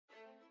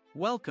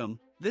Welcome,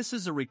 this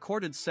is a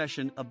recorded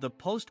session of the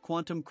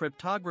Post-Quantum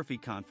Cryptography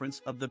Conference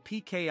of the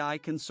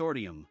PKI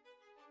Consortium.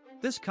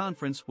 This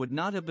conference would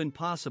not have been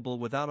possible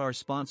without our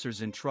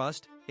sponsors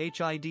Entrust,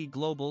 HID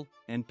Global,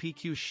 and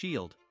PQ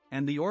Shield,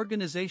 and the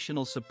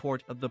organizational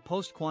support of the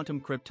Post-Quantum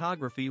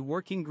Cryptography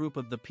Working Group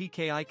of the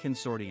PKI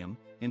Consortium,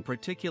 in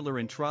particular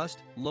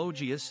Entrust,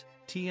 Logius,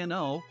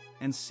 TNO,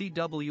 and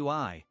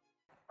CWI.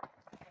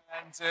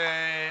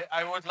 And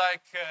I would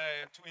like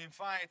to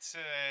invite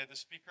the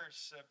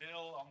speakers,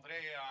 Bill,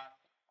 Andrea,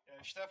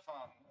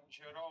 Stefan,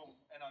 Jerome,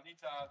 and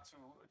Anita to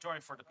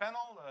join for the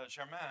panel.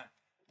 Germain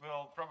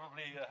will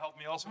probably help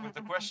me also with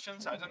the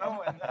questions, I don't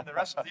know, and the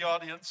rest of the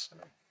audience.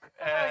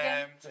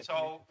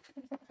 So,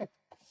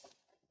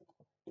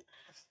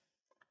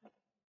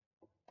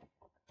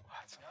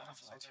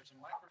 there's a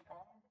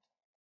microphone.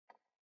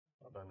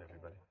 Well done,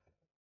 everybody.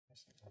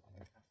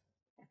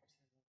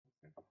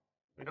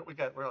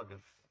 We're all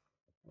good.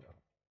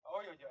 Oh,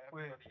 yeah,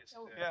 everybody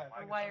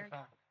is wired.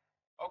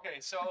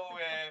 Okay, so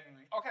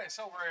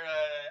we're.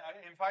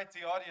 I invite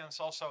the audience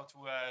also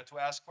to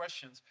ask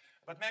questions,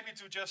 but maybe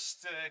to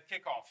just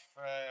kick off.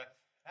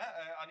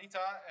 Anita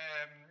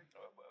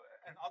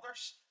and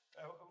others,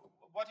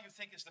 what do you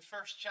think is the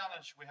first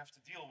challenge we have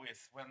to deal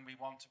with when we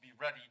want to be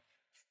ready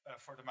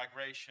for the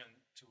migration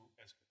to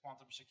a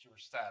quantum secure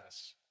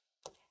status?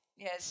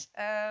 Yes,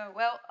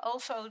 well,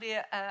 also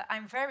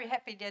I'm very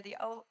happy that the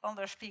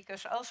other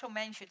speakers also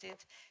mentioned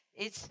it.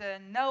 It's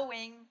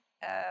knowing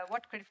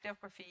what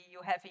cryptography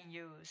you have in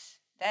use.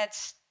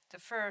 That's the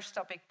first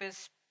topic,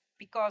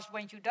 because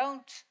when you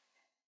don't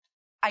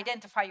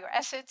identify your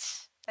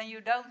assets, then you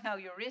don't know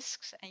your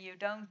risks and you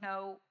don't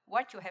know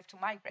what you have to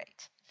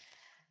migrate.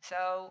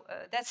 So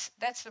that's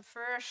the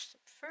first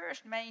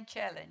main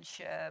challenge,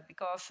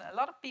 because a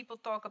lot of people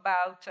talk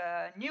about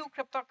new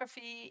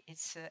cryptography.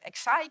 It's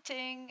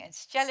exciting,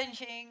 it's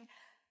challenging,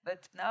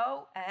 but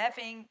no,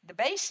 having the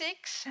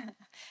basics,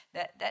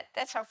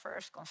 that's our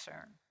first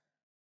concern.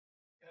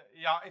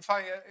 Yeah,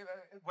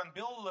 when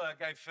Bill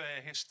gave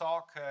his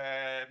talk,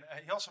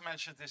 he also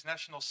mentioned this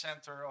National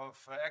Center of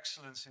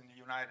Excellence in the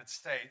United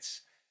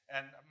States.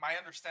 And my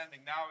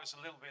understanding now is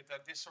a little bit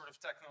that this sort of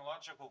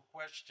technological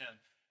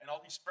question and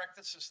all these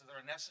practices that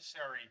are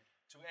necessary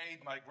to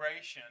aid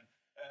migration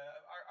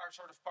are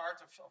sort of part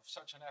of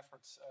such an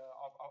effort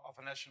of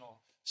a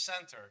national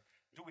center.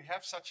 Do we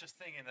have such a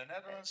thing in the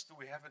Netherlands? Do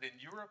we have it in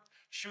Europe?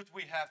 Should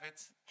we have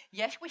it?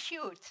 Yes, we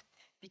should,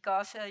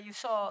 because you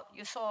saw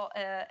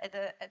at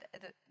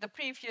the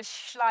previous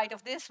slide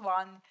of this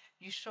one,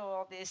 you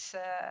saw this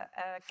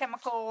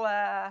chemical,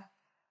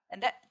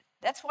 and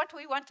that's what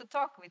we want to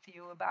talk with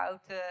you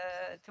about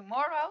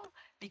tomorrow,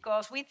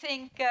 because we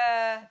think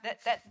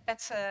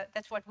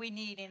that's what we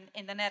need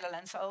in the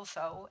Netherlands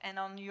also, and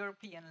on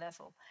European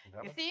level.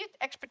 You see it?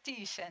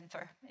 Expertise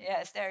Center.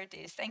 Yes, there it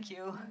is. Thank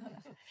you.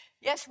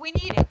 Yes, we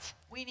need it.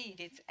 We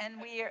need it,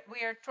 and we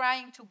are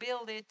trying to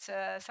build it.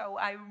 So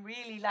I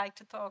really like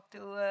to talk to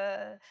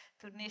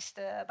NIST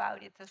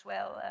about it as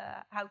well.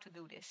 How to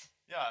do this?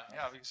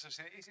 Yeah. Because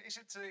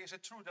is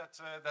it true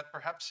that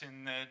perhaps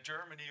in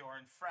Germany or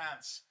in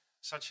France,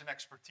 such an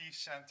expertise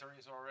center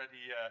is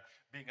already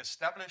being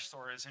established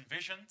or is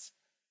envisioned?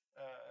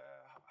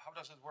 How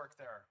does it work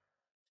there?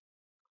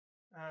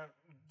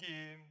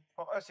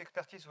 For us,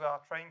 expertise, we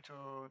are trying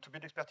to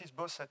build expertise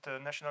both at the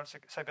National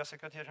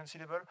Cybersecurity Agency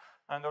level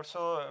and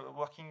also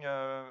working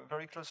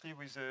very closely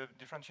with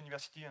different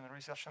universities and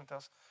research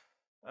centers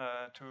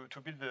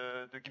to build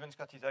the given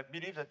expertise. I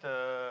believe that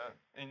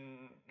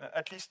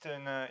at least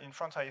in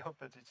France, I hope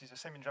that it is the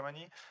same in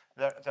Germany,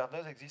 there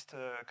does exist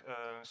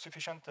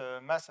sufficient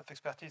mass of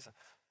expertise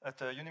at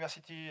the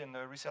university and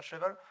the research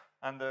level,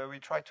 and we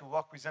try to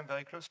work with them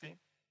very closely.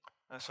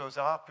 So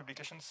there are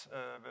publications,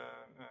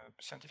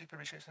 scientific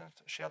publications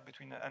shared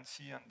between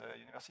ANSI and the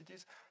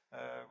universities.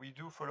 We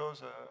do follow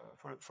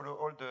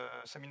all the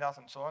seminars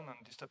and so on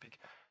this topic.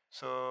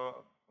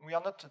 So we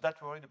are not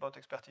that worried about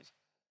expertise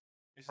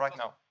right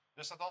now.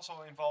 Does that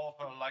also involve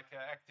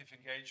active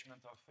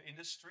engagement of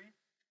industry?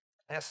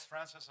 Yes.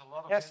 France has a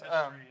lot of industry.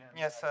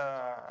 Yes.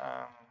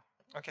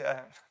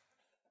 Okay.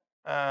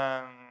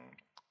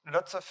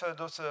 Lots of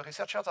those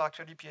researchers are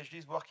actually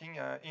PhDs working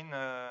in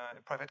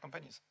private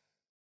companies.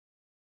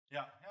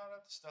 Yeah,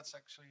 that's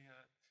actually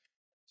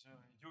it's a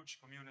huge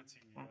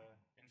community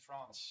in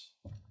France.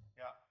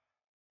 Yeah.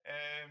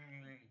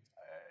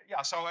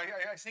 So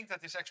I think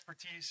that this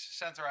expertise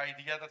center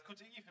idea, that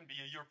could even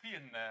be a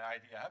European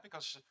idea,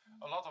 because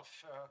a lot of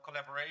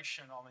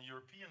collaboration on a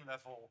European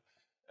level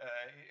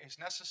is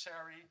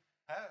necessary,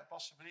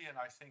 possibly. And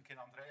I think in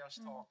Andrea's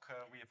talk,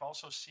 we have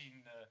also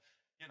seen,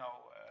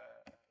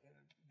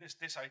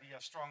 this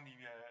idea strongly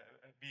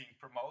being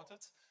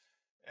promoted.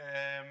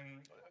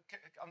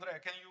 Andrea,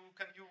 can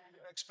you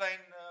explain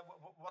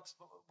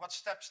what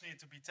steps need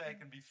to be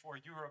taken before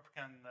Europe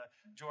can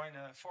join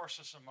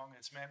forces among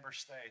its member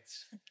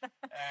states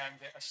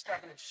and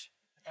establish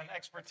an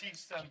expertise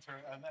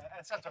center, and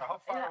etc.?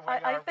 How far away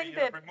are we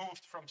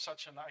removed from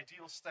such an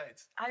ideal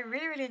state? I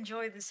really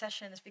enjoy the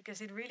sessions because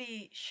it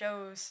really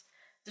shows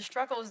the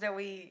struggles that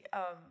we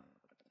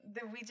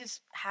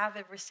just have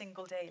every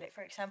single day. Like,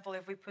 for example,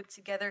 if we put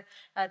together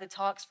the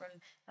talks from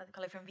the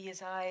colleague from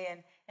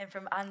BSI and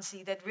from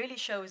ANSI, that really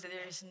shows that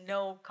there is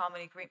no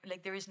common agreement.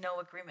 Like, there is no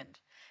agreement.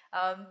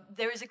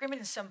 There is agreement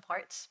in some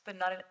parts, but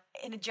not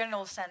in a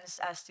general sense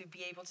as to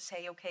be able to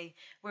say, okay,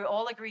 we're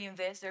all agreeing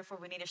this, therefore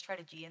we need a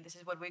strategy, and this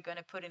is what we're going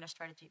to put in a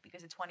strategy,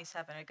 because the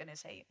 27 are going to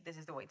say this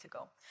is the way to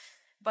go.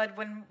 But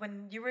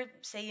when you were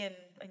saying,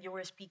 and you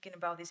were speaking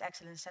about these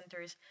excellence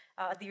centers,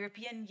 at the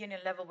European Union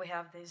level, we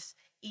have this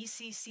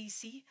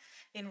ECCC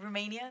in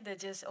Romania that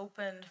just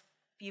opened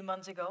a few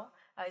months ago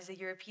as the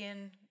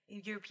European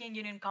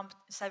Union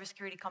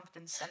Cybersecurity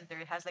Competence Center.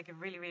 It has like a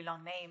really, really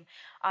long name.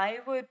 I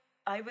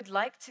would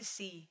like to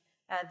see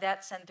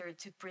that center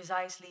to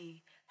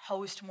precisely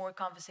host more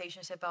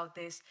conversations about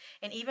this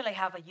and even like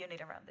have a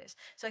unit around this.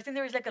 So I think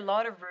there is like a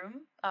lot of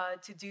room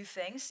to do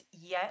things,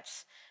 yet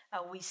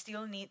we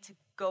still need to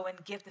go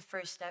and give the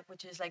first step,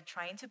 which is like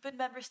trying to put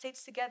member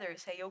states together,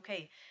 say,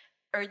 okay,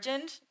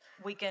 urgent,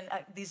 we can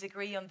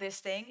disagree on this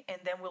thing, and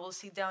then we will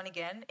sit down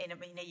again in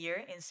a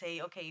year and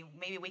say, okay,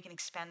 maybe we can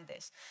expand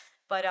this.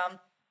 But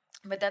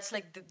that's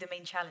like the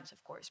main challenge,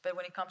 of course. But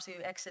when it comes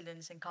to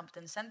excellence and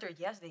competence center,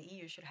 yes, the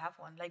EU should have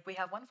one. Like we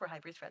have one for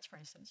hybrid threats, for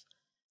instance.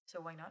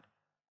 So why not?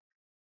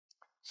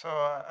 So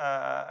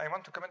I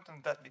want to comment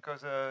on that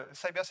because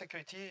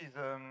cybersecurity is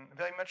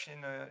very much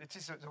in. It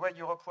is the way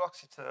Europe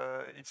works.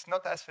 It's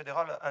not as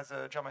federal as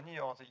Germany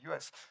or the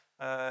US.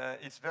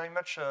 It's very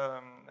much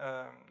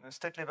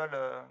state level.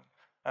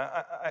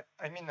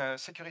 I mean,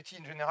 security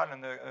in general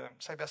and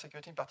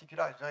cybersecurity in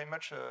particular is very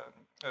much a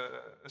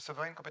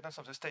sovereign competence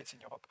of the states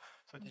in Europe.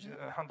 So it is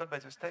handled by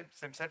the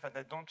states themselves, and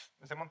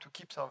they want to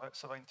keep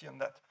sovereignty on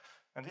that.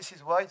 And this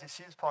is why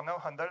this is for now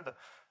handled.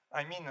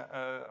 I mean,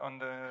 on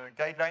the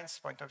guidelines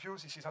point of view,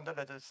 this is handled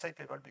at the state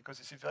level because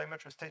this is very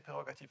much a state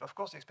prerogative. Of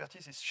course, the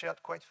expertise is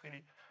shared quite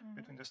freely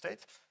between the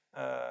states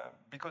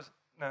because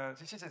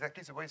this is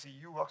exactly the way the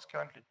EU works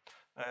currently.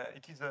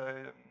 It is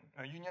a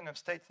union of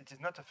states. It is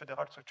not a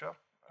federal structure.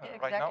 Exactly,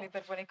 right now.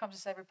 But when it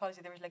comes to cyber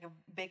policy, there is like a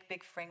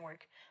big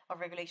framework of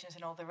regulations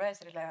and all the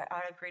rest that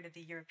are agreed at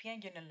the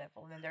European Union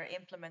level, and they're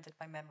implemented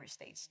by member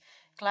states.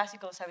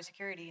 Classical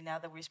cybersecurity, now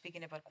that we're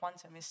speaking about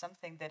quantum, is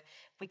something that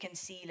we can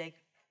see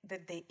like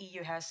that the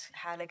EU has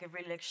had like a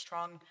really like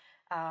strong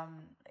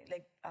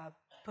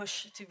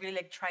push to really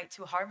like try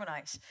to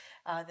harmonize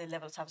the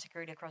level of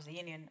cybersecurity across the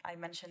union. I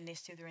mentioned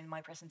this too during my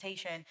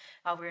presentation.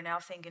 We're now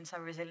thinking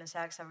Cyber Resilience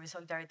Act, Cyber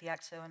Solidarity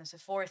Act, so on and so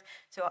forth.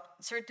 So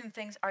certain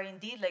things are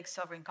indeed like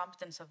sovereign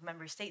competence of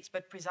member states,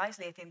 but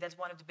precisely I think that's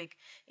one of the big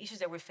issues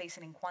that we're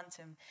facing in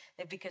quantum,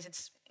 because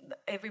it's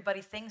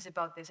everybody thinks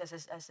about this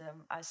as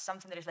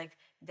something that is like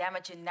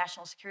damaging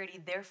national security.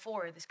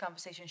 Therefore, this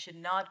conversation should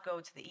not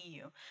go to the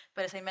EU.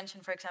 But as I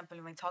mentioned, for example,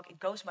 in my talk, it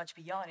goes much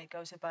beyond. It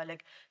goes about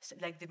like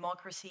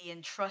democracy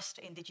and trust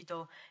in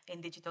digital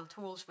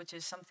tools, which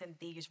is something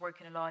the EU is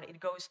working a lot. It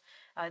goes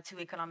to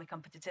economic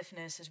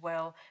competitiveness as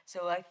well.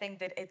 So I think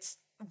that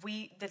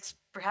that's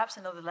perhaps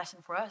another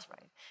lesson for us,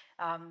 right?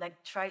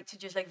 Like try to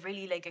just like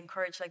really like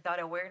encourage like that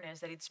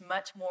awareness that it's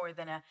much more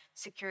than a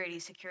security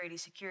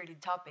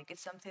topic.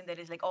 It's something that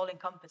is like all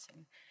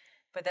encompassing.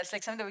 But that's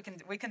like something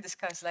that we can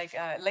discuss like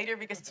later,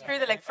 because it's true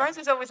that like France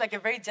is always like a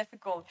very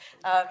difficult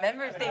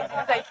member state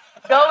to like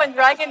go and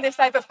drag in this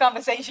type of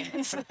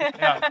conversations.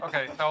 Yeah.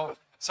 Okay.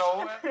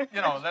 So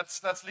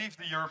let's leave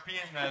the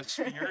European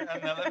sphere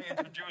and let me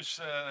introduce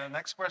the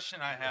next question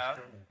I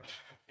have.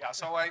 Yeah.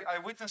 So I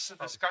witnessed a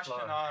discussion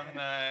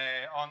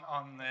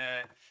on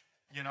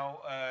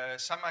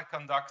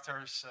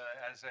semiconductors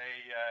as a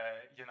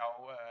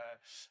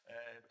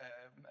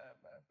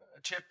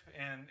chip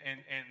in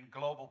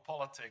global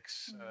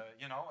politics,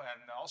 and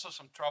also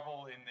some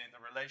trouble in the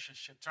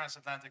relationship,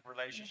 transatlantic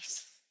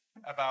relationship,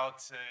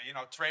 about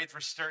trade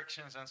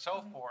restrictions and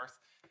so forth.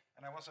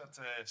 And I was at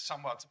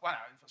somewhat, it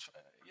was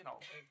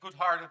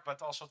good-hearted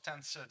but also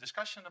tense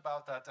discussion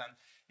about that. And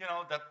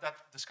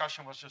that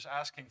discussion was just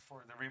asking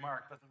for the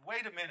remark. But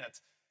wait a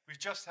minute, we've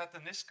just had the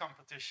NIST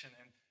competition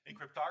in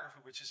cryptography,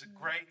 which is a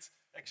great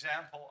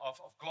example of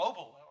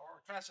global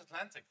or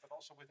transatlantic, but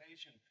also with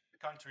Asian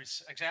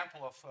countries,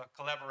 example of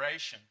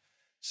collaboration.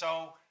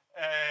 So,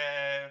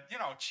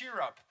 cheer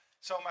up.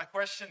 So my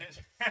question is,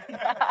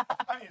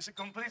 I mean, it's a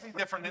completely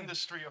different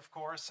industry, of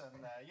course,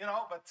 and,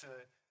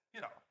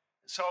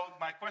 So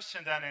my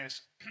question then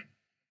is,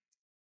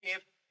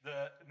 if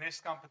the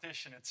NIST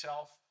competition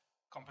itself,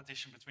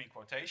 competition between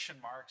quotation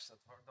marks,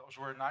 those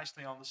were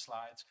nicely on the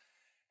slides,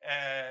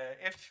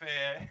 if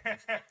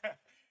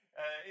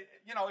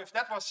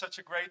that was such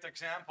a great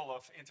example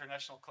of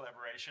international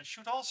collaboration,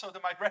 should also the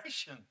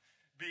migration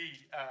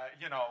be,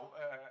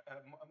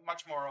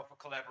 much more of a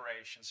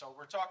collaboration? So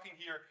we're talking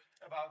here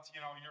about,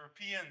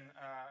 European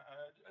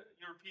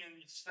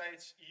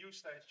states, EU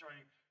states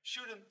joining.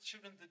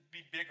 Shouldn't it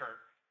be bigger?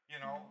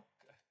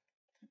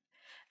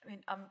 I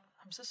mean,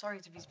 I'm so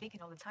sorry to be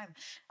speaking all the time.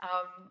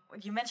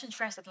 You mentioned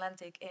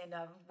transatlantic, and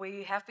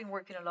we have been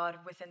working a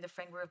lot within the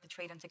framework of the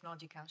Trade and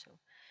Technology Council.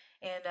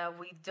 And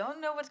we don't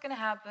know what's going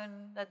to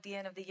happen at the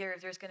end of the year,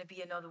 if there's going to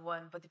be another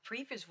one. But the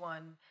previous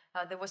one,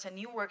 there was a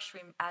new work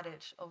stream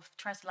added of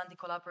transatlantic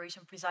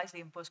collaboration precisely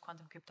in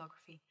post-quantum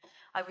cryptography.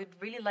 I would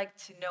really like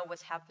to know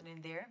what's happening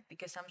there,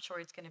 because I'm sure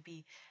it's going to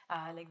be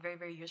like very,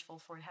 very useful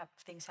for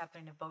things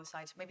happening on both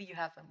sides. Maybe you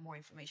have more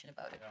information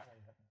about it.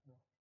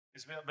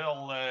 Is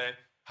Bill,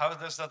 how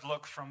does that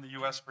look from the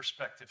US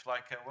perspective?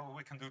 Like, well,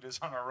 we can do this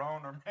on our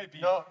own, or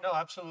maybe... No,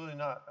 absolutely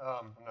not.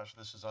 I'm not sure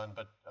this is on,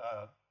 but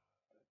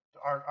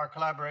our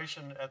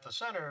collaboration at the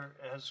center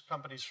has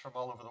companies from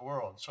all over the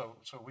world. So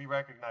we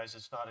recognize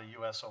it's not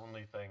a US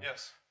only thing.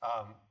 Yes.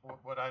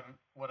 What I'm,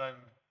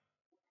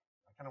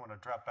 I kind of want to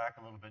drop back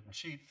a little bit and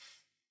cheat.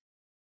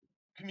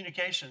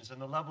 Communications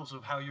and the levels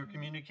of how you're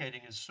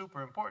communicating is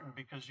super important,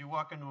 because you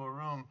walk into a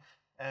room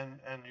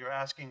and you're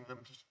asking them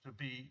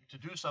to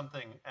do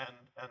something,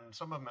 and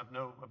some of them have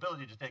no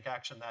ability to take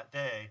action that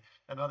day,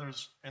 and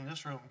others in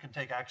this room can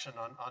take action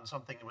on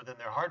something within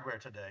their hardware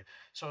today.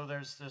 So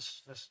there's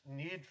this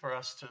need for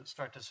us to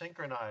start to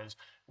synchronize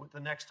with the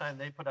next time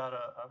they put out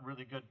a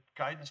really good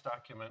guidance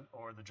document,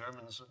 or the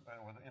Germans,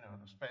 or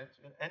the Spanish,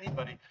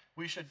 anybody.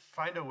 We should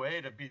find a way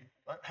to be,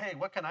 hey,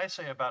 what can I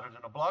say about it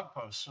in a blog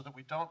post, so that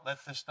we don't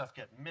let this stuff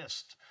get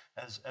missed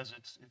as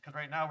it's, because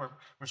right now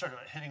we're sort of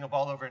hitting a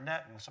ball over a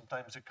net, and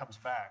sometimes it comes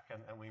back,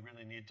 and we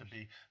really need to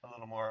be a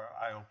little more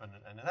eye-open,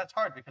 and that's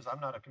hard, because I'm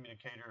not a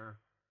communicator.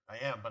 I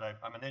am, but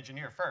I'm an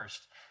engineer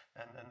first,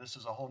 and this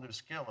is a whole new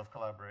skill of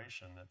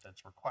collaboration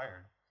that's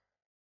required.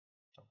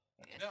 So.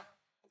 Yes. Yeah.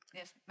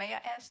 Yes. May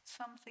I add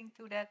something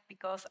to that?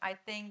 Because I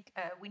think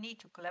we need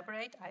to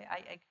collaborate.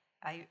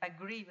 I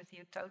agree with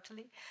you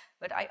totally,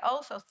 but I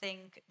also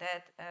think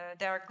that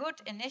there are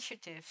good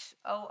initiatives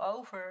all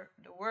over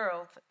the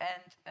world,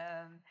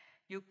 and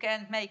you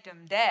can't make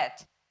them dead,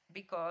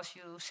 because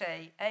you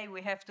say, hey,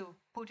 we have to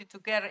put it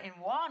together in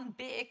one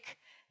big,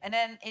 and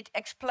then it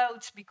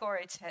explodes before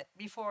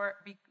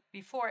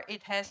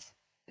it has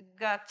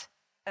got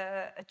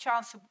a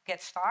chance to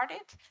get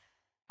started.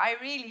 I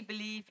really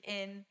believe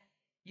in,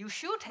 you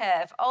should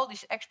have all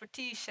these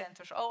expertise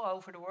centers all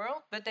over the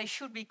world, but they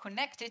should be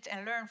connected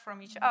and learn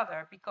from each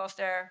other, because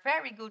they're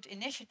very good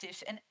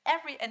initiatives, and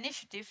every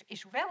initiative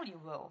is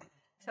valuable.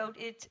 So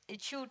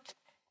it should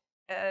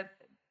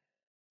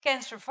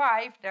can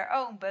survive their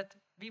own, but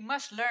we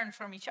must learn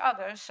from each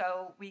other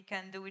so we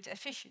can do it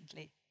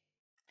efficiently.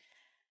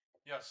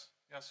 Yes,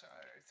 I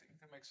think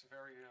that makes a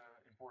very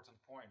important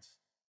point.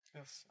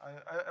 Yes,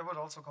 I would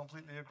also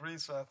completely agree.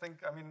 So I think,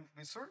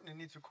 we certainly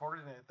need to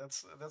coordinate.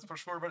 That's for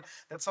sure. But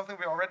that's something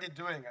we're already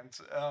doing. And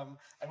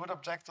I would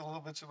object a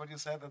little bit to what you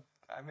said. That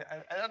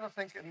I don't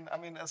think.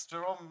 As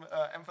Jerome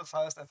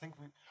emphasized, I think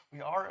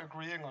we are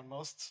agreeing on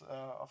most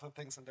of the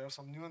things, and there are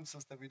some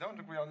nuances that we don't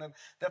agree on. And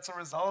that's a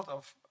result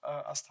of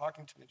us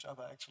talking to each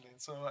other, actually. And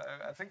so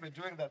I think we're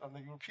doing that on the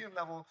European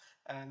level,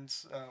 and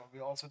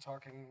we're also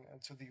talking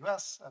to the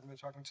US, and we're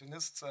talking to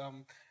NIST.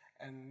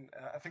 And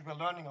I think we're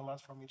learning a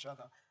lot from each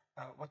other.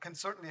 What can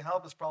certainly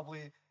help is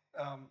probably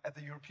at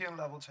the European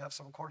level to have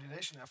some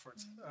coordination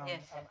efforts.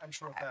 Yes. I'm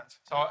sure of that.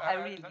 So I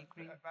really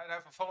agree. I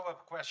have a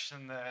follow-up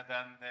question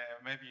then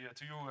maybe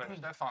to you,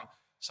 Stefan.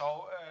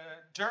 So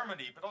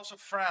Germany, but also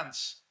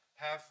France,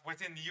 have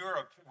within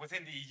Europe,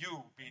 within the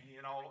EU, been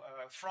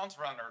front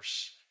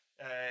runners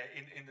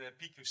in the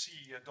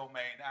PQC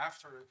domain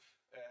after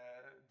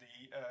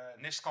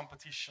the NIST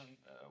competition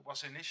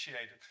was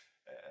initiated.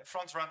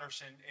 Front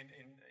runners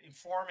in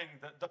informing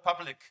the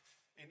public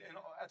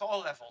at all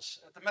levels,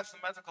 at the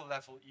mathematical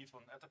level even,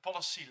 at the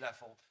policy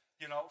level,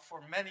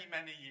 for many,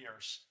 many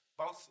years.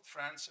 Both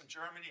France and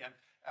Germany, and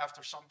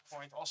after some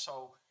point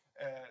also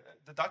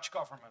the Dutch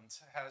government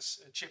has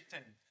chipped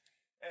in.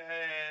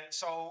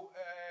 So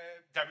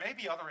there may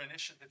be other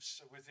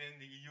initiatives within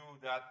the EU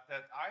that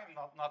I'm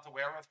not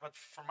aware of, but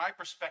from my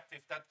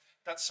perspective,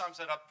 that sums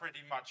it up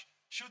pretty much.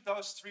 Should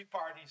those three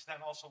parties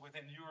then also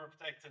within Europe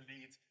take the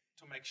lead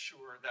to make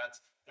sure that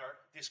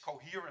this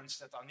coherence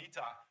that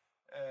Anita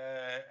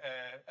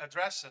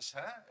addresses,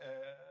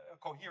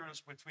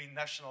 coherence between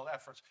national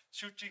efforts,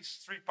 should these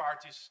three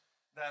parties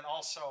then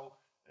also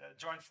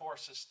join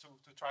forces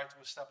to try to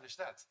establish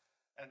that?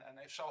 And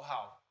if so,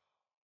 how?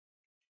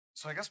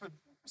 So I guess we're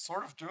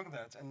sort of doing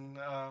that, and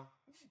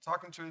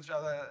talking to each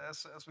other,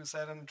 as we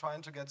said, and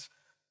trying to get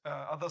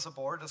others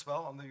aboard as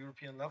well on the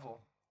European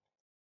level.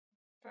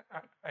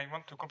 I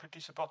want to completely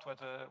support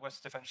what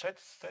Stefan said.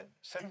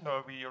 So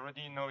we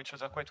already know each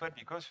other quite well,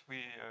 because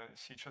we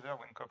see each other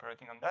when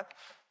cooperating on that.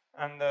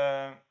 And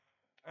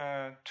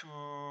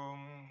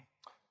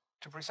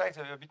to precise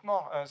a bit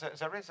more,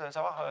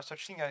 there are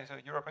such things as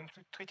European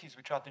treaties,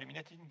 which are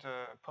delimiting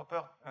the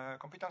proper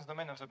competence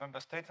domain of the member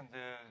state and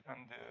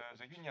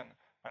the union.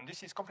 And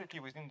this is completely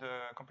within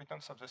the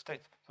competence of the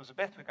state. So the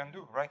best we can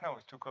do right now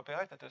is to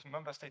cooperate at the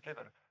member state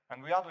level.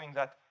 And we are doing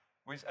that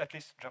with at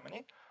least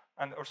Germany,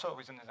 and also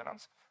with the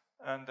Netherlands.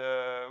 And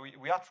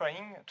we are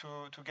trying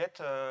to get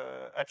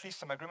at least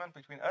some agreement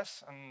between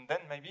us, and then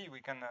maybe we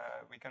can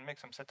make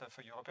some set of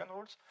European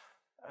rules.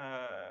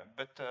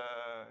 But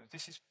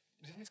this is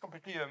this is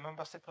completely a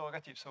member state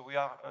prerogative. So we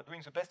are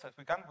doing the best that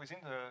we can within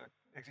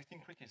the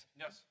existing treaties.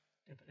 Yes.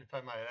 If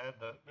I might add,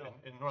 that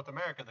in North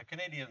America, the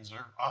Canadians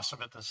are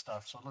awesome at this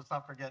stuff. So let's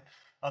not forget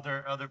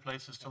other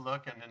places to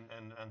look,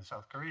 and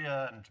South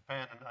Korea and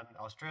Japan and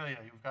Australia.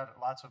 You've got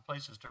lots of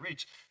places to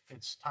reach.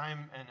 It's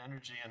time and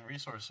energy and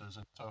resources.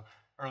 And so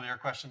earlier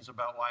questions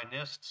about why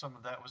NIST, some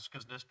of that was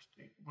because NIST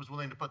was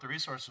willing to put the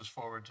resources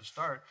forward to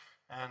start.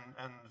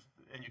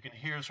 And you can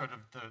hear sort of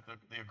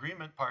the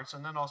agreement parts,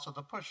 and then also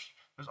the push.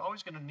 There's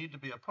always going to need to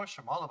be a push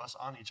from all of us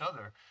on each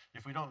other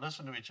if we don't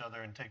listen to each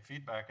other and take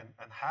feedback. And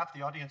half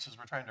the audiences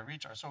we're trying to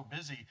reach are so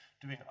busy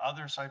doing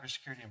other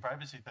cybersecurity and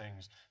privacy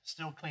things,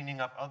 still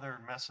cleaning up other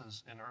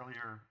messes in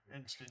earlier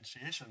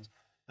instantiations,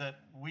 that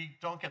we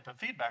don't get the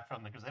feedback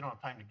from them because they don't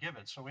have time to give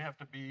it. So we have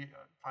to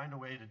find a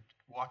way to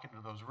walk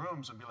into those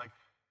rooms and be like,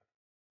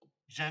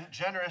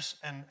 generous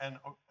and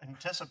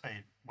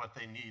anticipate what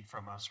they need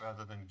from us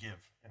rather than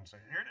give and say,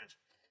 here it is.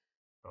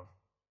 So,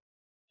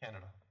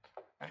 Canada.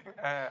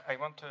 I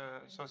want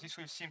so this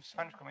will seem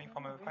French coming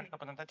from a French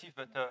representative,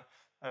 but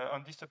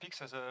on these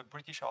topics, as a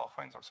British are our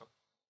friends also.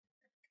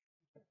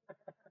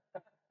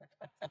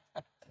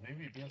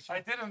 I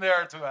didn't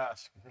dare to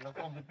ask,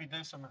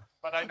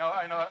 but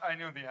I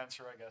knew the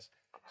answer, I guess.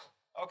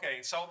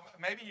 Okay, so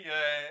maybe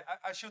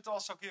I should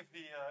also give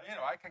the,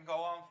 I can go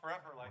on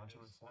forever like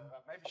this.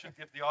 Maybe I should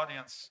give the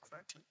audience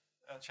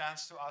a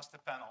chance to ask the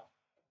panel.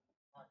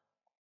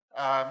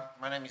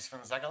 My name is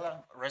Van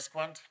Zagala,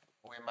 Resquant.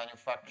 We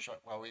manufacture,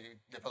 we're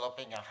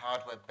developing a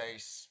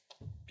hardware-based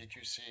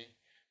PQC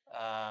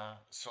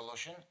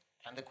solution.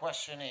 And the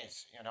question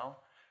is,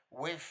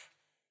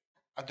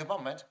 at the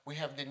moment, we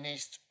have the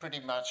NIST pretty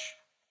much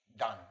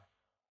done,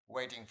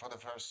 waiting for the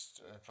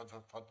first, for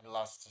the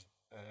last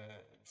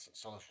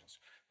solutions.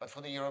 But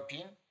for the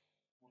European,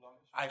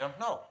 I don't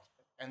know.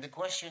 And the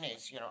question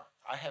is,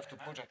 I have to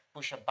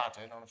push a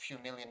button on a few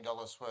 $1 million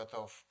worth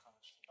of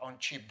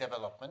on-chip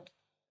development.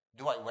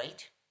 Do I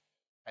wait?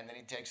 And then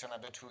it takes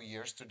another 2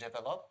 years to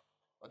develop?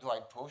 Or do I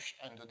push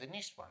and do the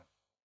NIST one?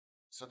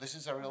 So this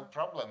is a real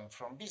problem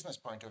from business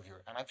point of view.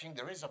 And I think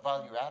there is a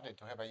value added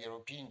to have a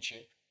European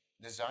chip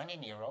designed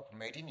in Europe,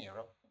 made in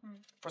Europe,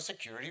 for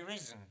security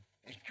reason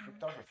in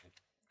cryptography.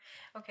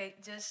 Okay,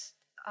 just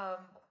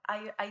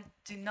I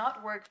do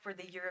not work for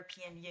the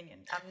European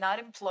Union. I'm not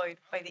employed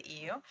by the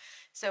EU,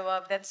 so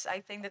I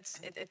think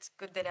it's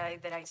good that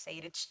I say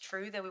it. It's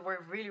true that we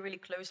work really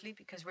closely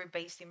because we're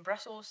based in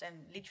Brussels and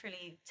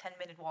literally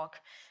 10-minute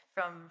walk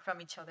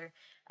from each other,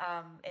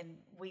 and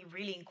we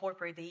really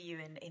incorporate the EU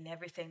in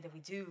everything that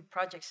we do.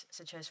 Projects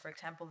such as, for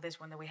example, this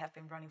one that we have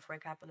been running for a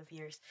couple of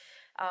years.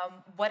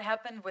 What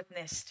happened with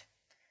NIST?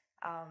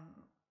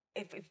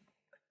 If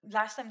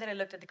last time that I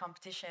looked at the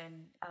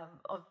competition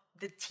of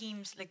the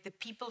teams, like the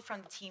people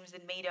from the teams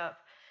that made up,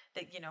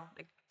 that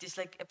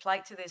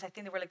applied to this, I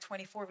think there were like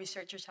 24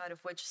 researchers, out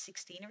of which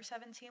 16 or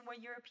 17 were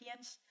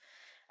Europeans.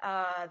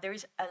 There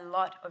is a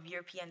lot of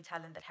European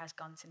talent that has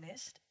gone to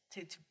NIST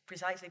to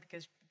precisely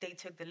because they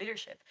took the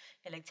leadership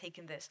and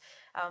taking this.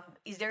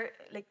 Is there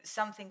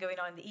something going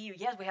on in the EU?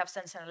 Yes, we have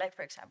Sense-Elect,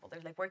 for example.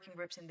 There's working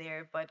groups in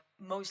there, but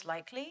most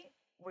likely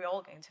we're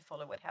all going to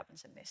follow what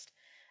happens in NIST.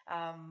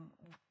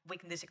 We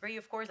can disagree,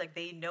 of course.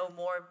 They know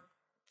more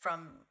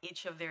from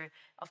each of their,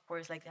 of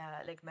course,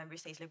 member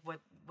states. What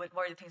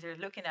are the things they're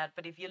looking at?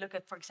 But if you look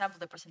at, for example,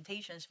 the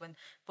presentations when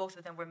both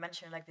of them were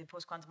mentioning, the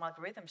post-quantum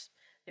algorithms,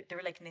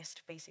 they're like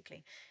NIST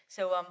basically.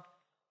 So,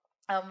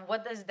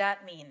 what does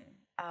that mean?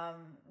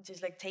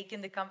 Just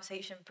taking the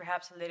conversation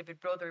perhaps a little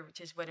bit broader,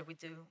 which is what we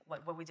do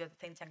at the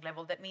think tank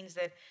level. That means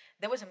that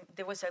there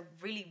was a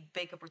really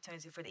big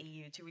opportunity for the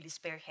EU to really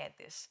spearhead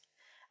this.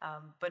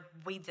 But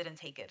we didn't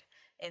take it.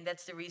 And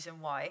that's the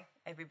reason why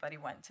everybody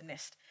went to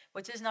NIST,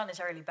 which is not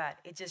necessarily bad.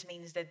 It just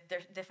means that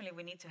definitely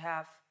we need to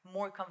have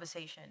more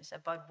conversations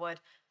about what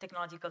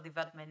technological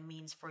development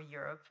means for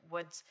Europe.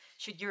 What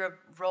should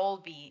Europe's role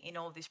be in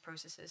all these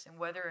processes, and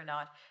whether or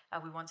not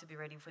we want to be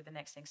ready for the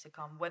next things to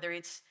come, whether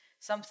it's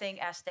something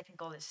as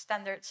technical as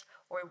standards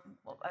or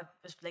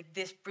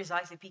this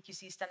precisely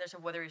PQC standards, or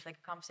whether it's a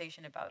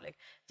conversation about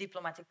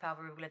diplomatic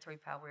power, regulatory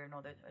power,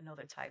 and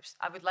other types.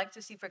 I would like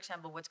to see, for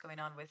example, what's going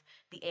on with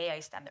the AI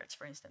standards,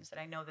 for instance, that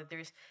I know that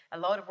there's a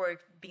lot of work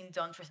being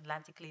done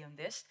transatlantically on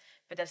this,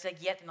 but that's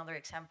yet another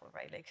example,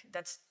 right?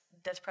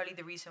 That's probably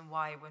the reason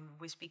why when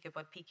we speak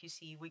about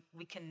PQC,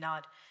 we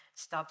cannot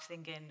stop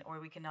thinking, or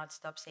we cannot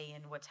stop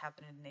saying what's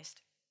happening in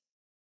NIST.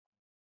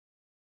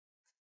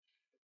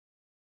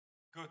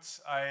 Good.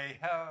 I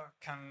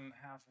can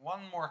have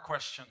one more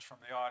question from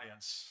the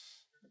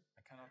audience.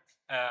 I cannot.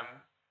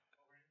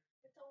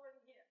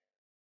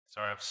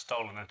 Sorry, I've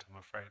stolen it, I'm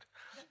afraid.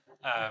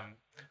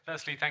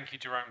 Firstly, thank you,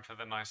 Jerome, for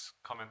the nice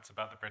comments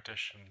about the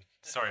British, and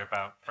sorry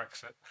about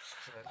Brexit.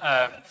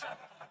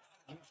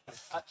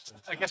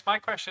 I guess my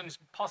question's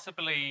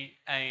possibly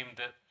aimed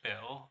at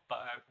Bill, but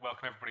I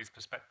welcome everybody's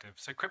perspective.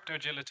 So crypto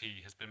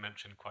agility has been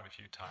mentioned quite a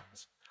few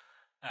times.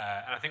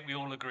 And I think we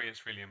all agree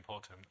it's really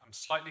important. I'm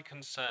slightly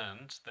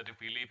concerned that if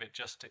we leave it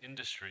just to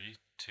industry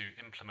to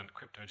implement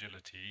crypto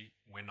agility,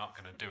 we're not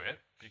going to do it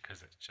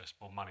because it's just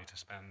more money to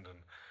spend and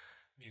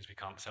means we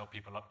can't sell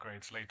people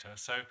upgrades later.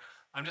 So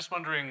I'm just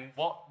wondering,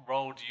 what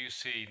role do you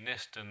see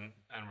NIST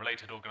and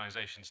related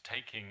organizations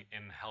taking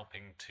in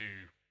helping to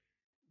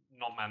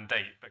not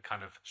mandate, but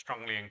kind of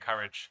strongly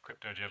encourage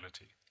crypto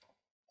agility?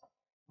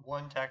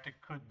 One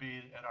tactic could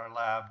be at our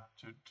lab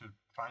to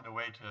find a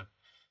way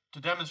to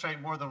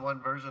demonstrate more than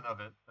one version of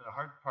it. The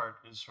hard part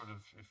is sort of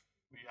if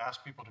we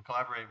ask people to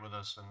collaborate with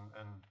us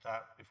and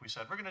that if we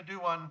said, we're going to do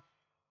one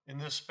in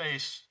this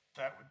space,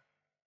 that would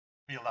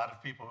be a lot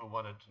of people who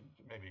wanted to,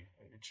 maybe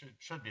it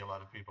should be a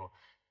lot of people.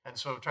 And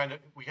so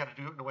we got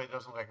to do it in a way that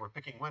doesn't look like we're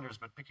picking winners,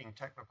 but picking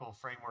technical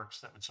frameworks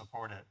that would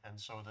support it. And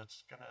so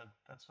that's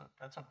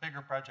a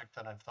bigger project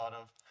than I've thought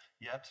of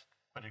yet,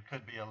 but it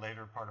could be a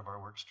later part of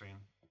our work stream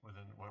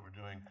within what we're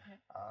doing.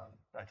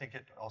 I think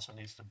it also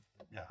needs to,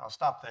 I'll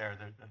stop there.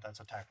 That's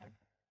a tactic.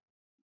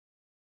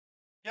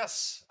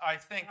 Yes, I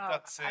think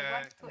that... I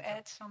want to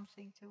add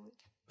something to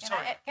it.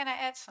 Can I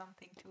add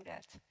something to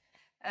that?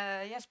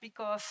 Yes,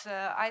 because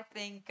I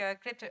think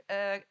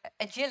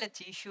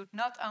agility should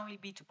not only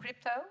be to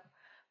crypto,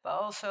 but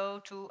also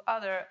to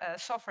other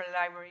software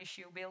libraries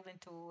you build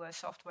into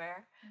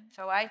software.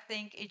 So I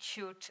think it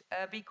should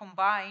be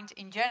combined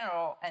in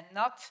general and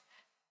not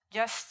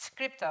just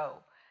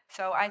crypto.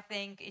 So I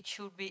think it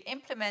should be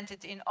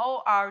implemented in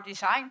all our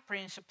design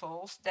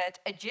principles, that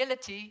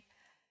agility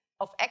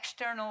of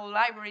external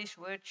libraries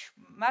which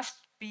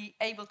must be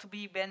able to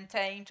be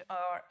maintained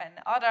and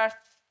other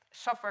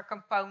software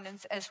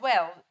components as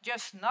well.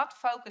 Just not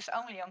focus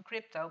only on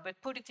crypto,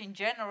 but put it in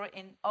general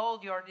in all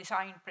your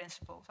design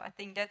principles. I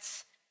think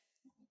that's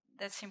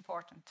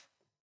important.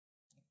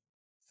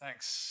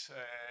 Thanks.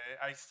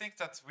 I think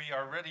that we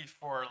are ready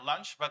for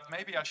lunch, but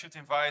maybe I should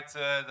invite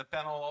the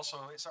panel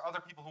also. Is there other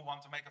people who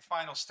want to make a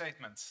final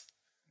statement?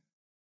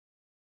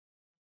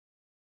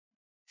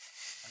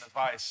 An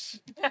advice?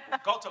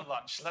 Go to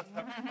lunch. The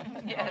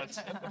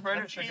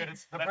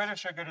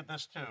British are good at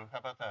this too. How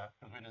about that?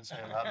 Because we didn't say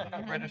it loud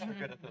enough. The British are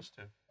good at this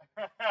too.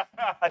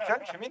 At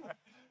lunch, you mean?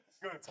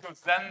 Good, good.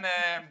 Then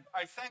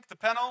I thank the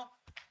panel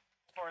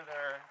for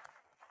their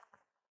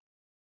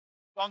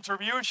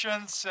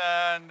contributions,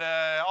 and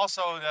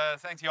also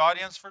thank the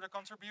audience for the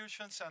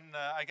contributions. And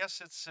I guess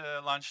it's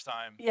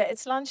lunchtime. Yeah,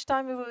 it's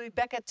lunchtime. We will be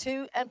back at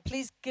 2. And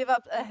please give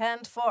up a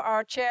hand for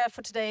our chair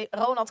for today,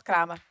 Ronald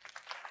Kramer.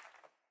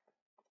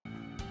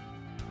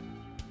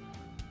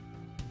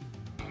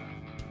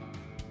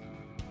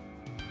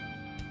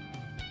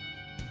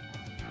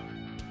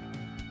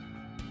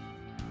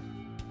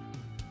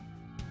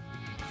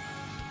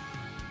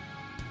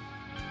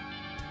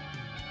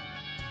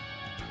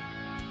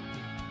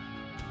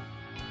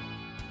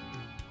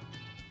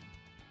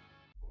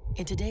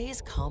 In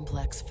today's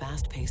complex,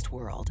 fast-paced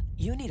world,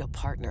 you need a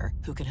partner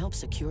who can help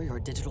secure your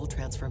digital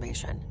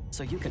transformation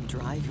so you can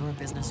drive your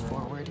business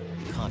forward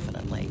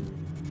confidently.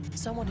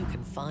 Someone who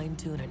can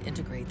fine-tune and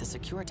integrate the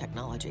secure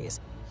technologies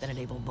that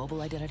enable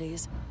mobile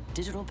identities,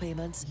 digital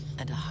payments,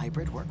 and a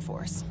hybrid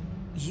workforce.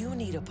 You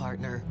need a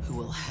partner who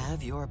will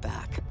have your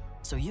back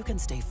so you can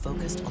stay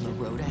focused on the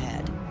road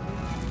ahead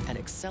and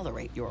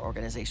accelerate your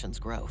organization's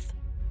growth.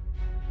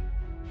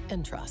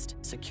 Entrust,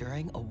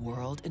 securing a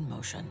world in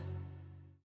motion.